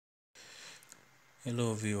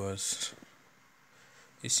Hello viewers,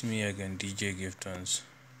 it's me again DJ Giftons.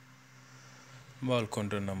 Bal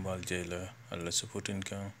content nambal jaila alla supporting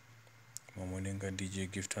kan mamoninga DJ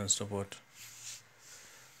Giftons support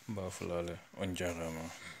ba fulale on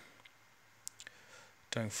jarama.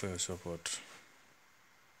 Thanks for your support.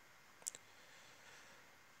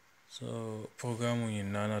 So programu ni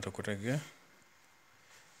nana to kotege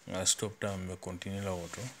nga stop down me continue la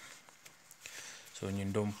auto. So ni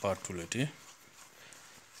ndom part 2 leti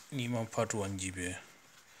ni ma part 1 jibe.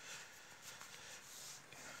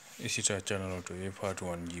 Isita channel to ye part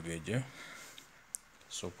 1 jibe je.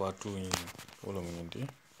 So part 2 ni wala mnyindi.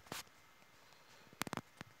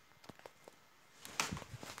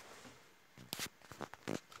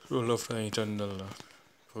 So lafta ni channel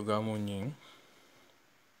programu ni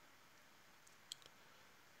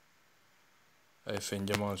ay fen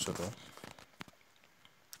jamal soto.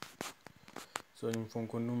 So ni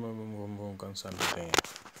fonko numa mbombo kan sante ten.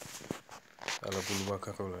 Ala bulu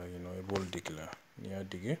bakarola e bol dikla ni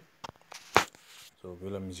adige. So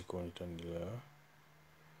vela music on itandila.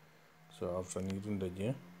 So after ni dunda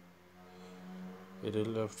je it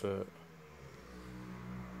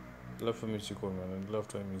left music on and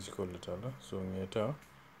left music on letala. So ngeta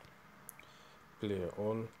play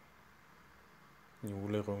all ni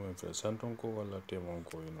wule ko men fe santon ko wala temon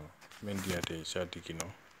ko mendiate shatiki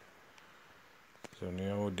no. So ni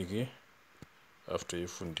adige after you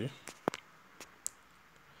fundi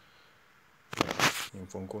in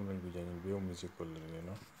fonko mel bi jani be musical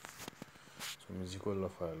so musical la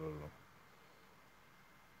file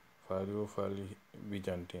lolo file bi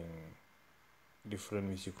janting different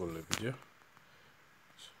musical la bi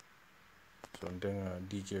so ndenga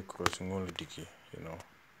DJ cross ngol diki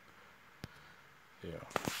yeah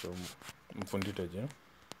so mfundi taje yeah.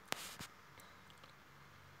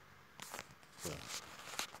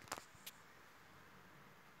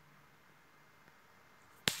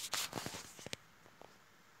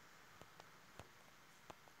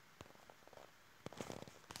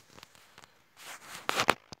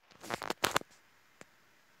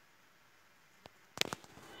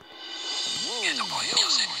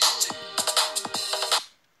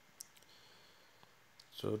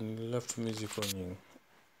 So left music on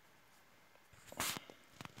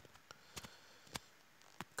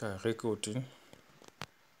ka recording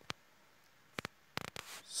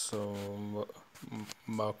so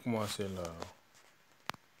ma commencer la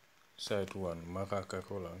side 1 maraka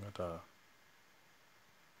kola ngata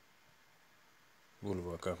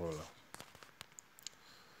bulba karola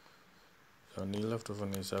so ni left of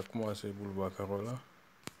ni sa commencer bulba karola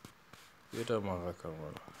yeta maraka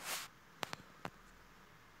kola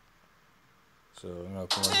so nga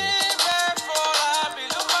commencer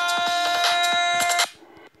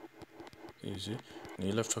easy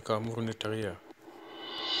ni left ka murni taria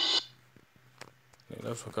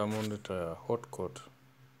hot code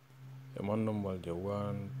e man normal je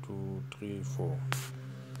 1 2 3 4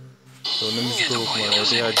 so ni music ko kuma e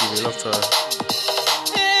dia di left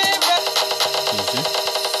easy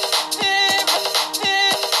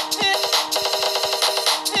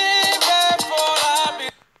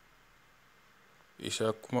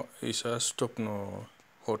isa stop no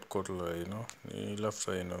hot code la ni left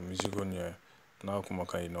music on ya na kuma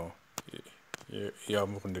kai ya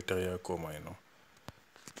murni taria ko ma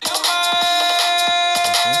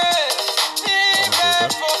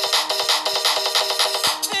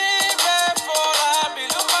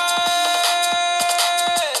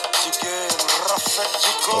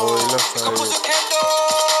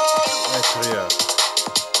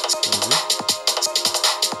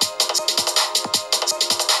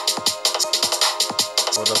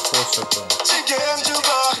for the 4 seconds.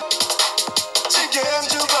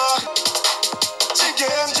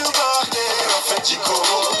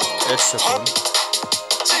 8 seconds.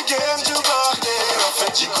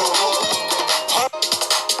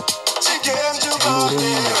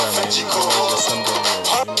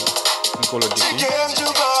 Nicola Dicky.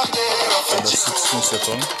 And 16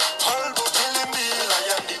 seconds.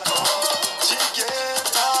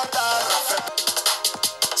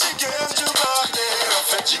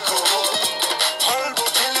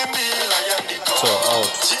 So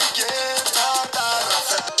out.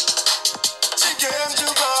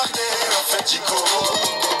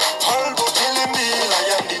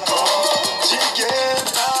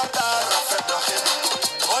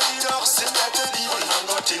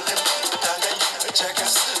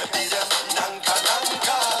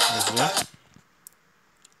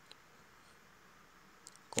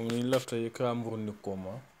 Comme ni lafta yika mburni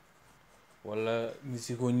koma wala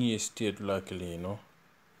misiko ni state la kile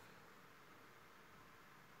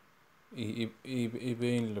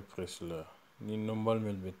Ibe in le press la ni normal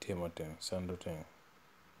mel be tema ten sando ten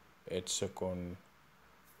 8 second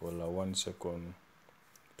wala 1 second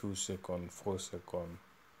 2 second 4 second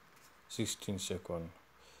 16 second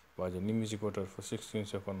waje ni music water for 16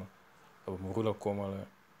 second abu murula koma la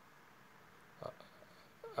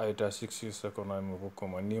aita 16 second ay mu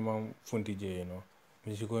koma ni ma funti je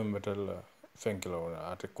music ko metal la fenkila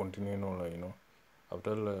wala ate continue no la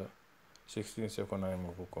after la 16 second ay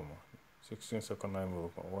mu koma 16 second ay mu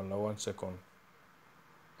koma wala 1 second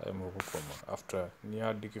ay mu koma after ni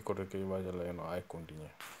adiki ko ke waje la ay continue.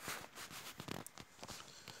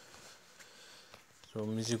 So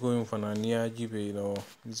musico in fana niya jibe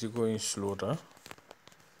musico in slota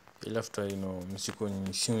ilafta musico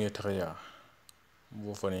in sinye tarea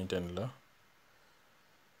bo fana inten la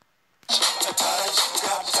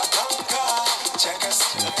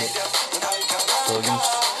so this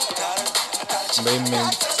by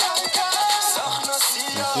men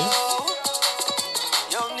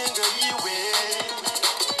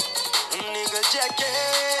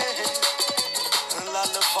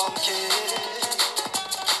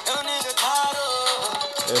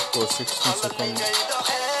for 16 seconds.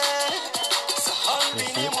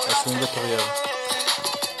 Assunga tarea.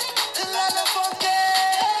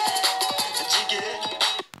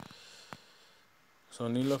 So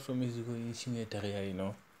ni la from musico in sinye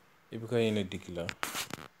tarea ibuka ine dikila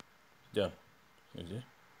ja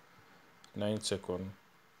 9 second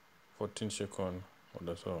 14 second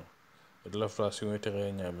or so it la fra sinye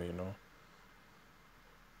tarea nyame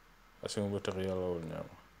asunga tarea la nyama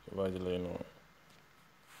ibajila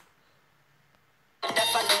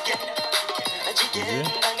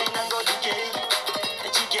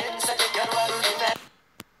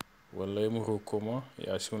wala mu koma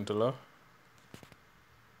ya suntala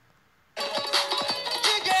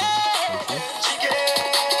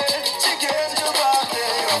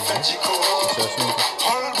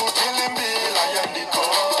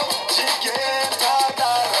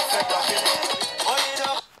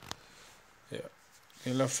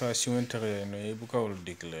ila fa simentare ibuka wol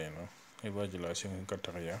dikle ibajila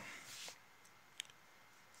simentare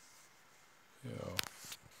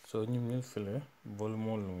so ñim fele vol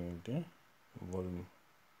molum de vol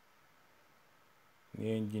ni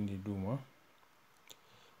jindi duma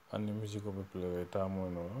andi musico be play ta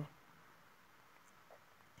mono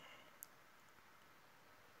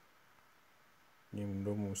ñim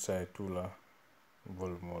domu site la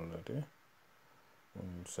vol mol de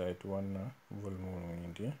site 1 vol mol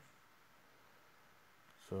ñindi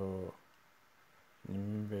so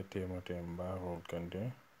ñim be tema temba rol kande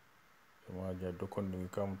ma ja dokon ni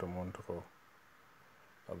kamta montro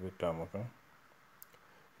abita maka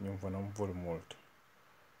ñum fanam vol molt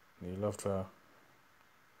ni lafta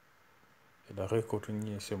ila rekotu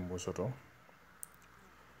ñi sembo soto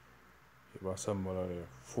iba sambala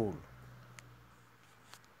full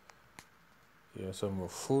ya sambo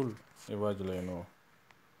full iba jela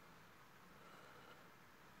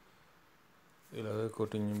ila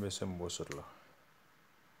rekotu ñi be sembo soto la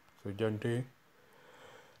so jante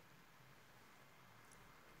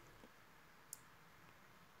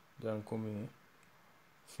jan komi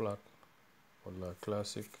flat or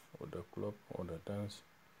classic or the club or the dance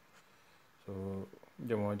so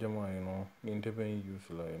jama ninte ben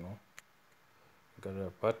use la gada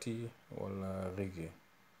party wala reggae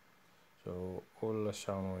so all la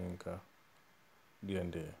sound inka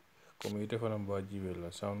diande comme ite fana ba jibe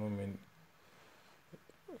la sound men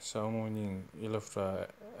sound ning ilafta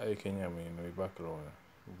ay kenyame ibaklo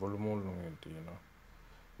volume lu ngenti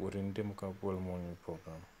worin dem ka volume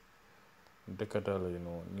program dekatala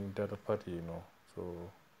ni data party so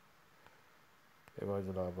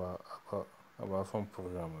ebajula aba from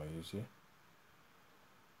program la ici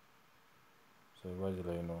so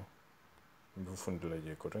ebajula bu fundila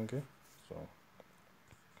je ko tanke so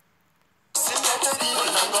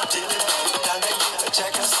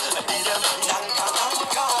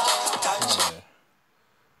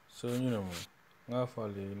so nga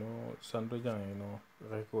fali santo jang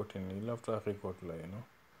recording ni lafta record la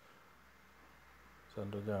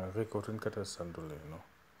santo jang recording kata santo le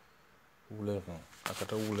wuleron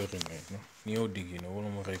akata wuleron ni o digi wala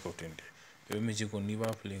mo recording de e music on ni ba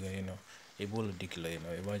play ga e bolo dikla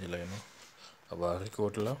e ba jela aba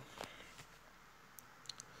record la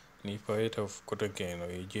ni part of kota ke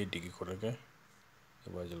e je digi kota ke e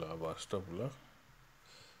ba jela aba stop la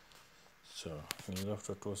so ni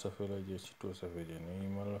lafta to sa fela je ci to sa fela ni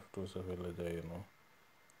ma lafta to sa fela je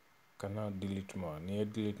kana delete ma ni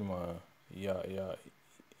delete ma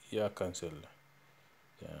ya cancel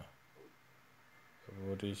ya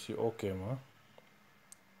what is okay ma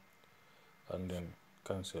and then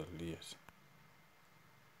cancel, yes.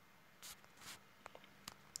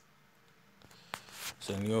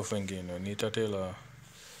 So ni ofenge no ni tatela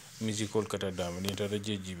musical kata dam ni tata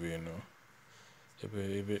jejibe no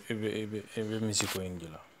ebe musical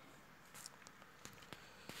ingila.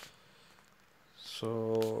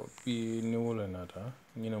 So pi ni wala nata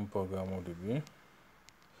ñinam programme du bi.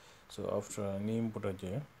 So after ni imputa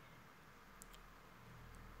je,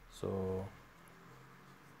 so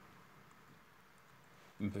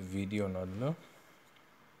video nadla.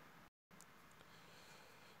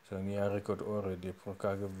 So ni I record already for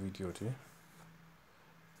kaga video ti.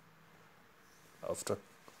 After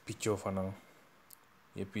picture fanang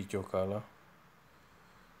ye picture kala.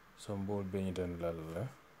 So mbol benyi dan lala.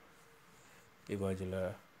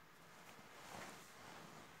 Ibajila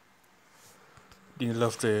di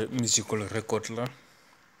lafte musical record la.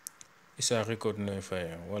 Isa record no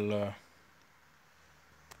fire wala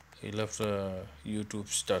I lafte YouTube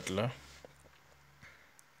start la.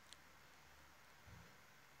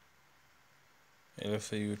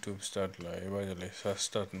 Lafte YouTube start la. Ibajila sa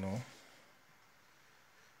start no.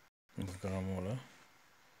 Programme la.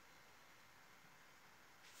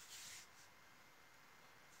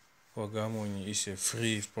 Programme is a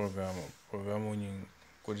free program. Programme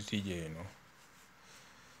quality je no.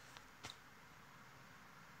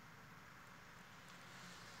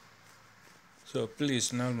 So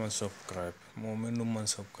please now subscribe. Moment no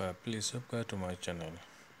subscribe. Please subscribe to my channel.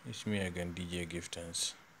 It's me again, DJ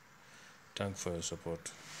Giftens. Thanks for your support.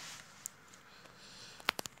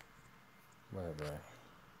 Bye bye.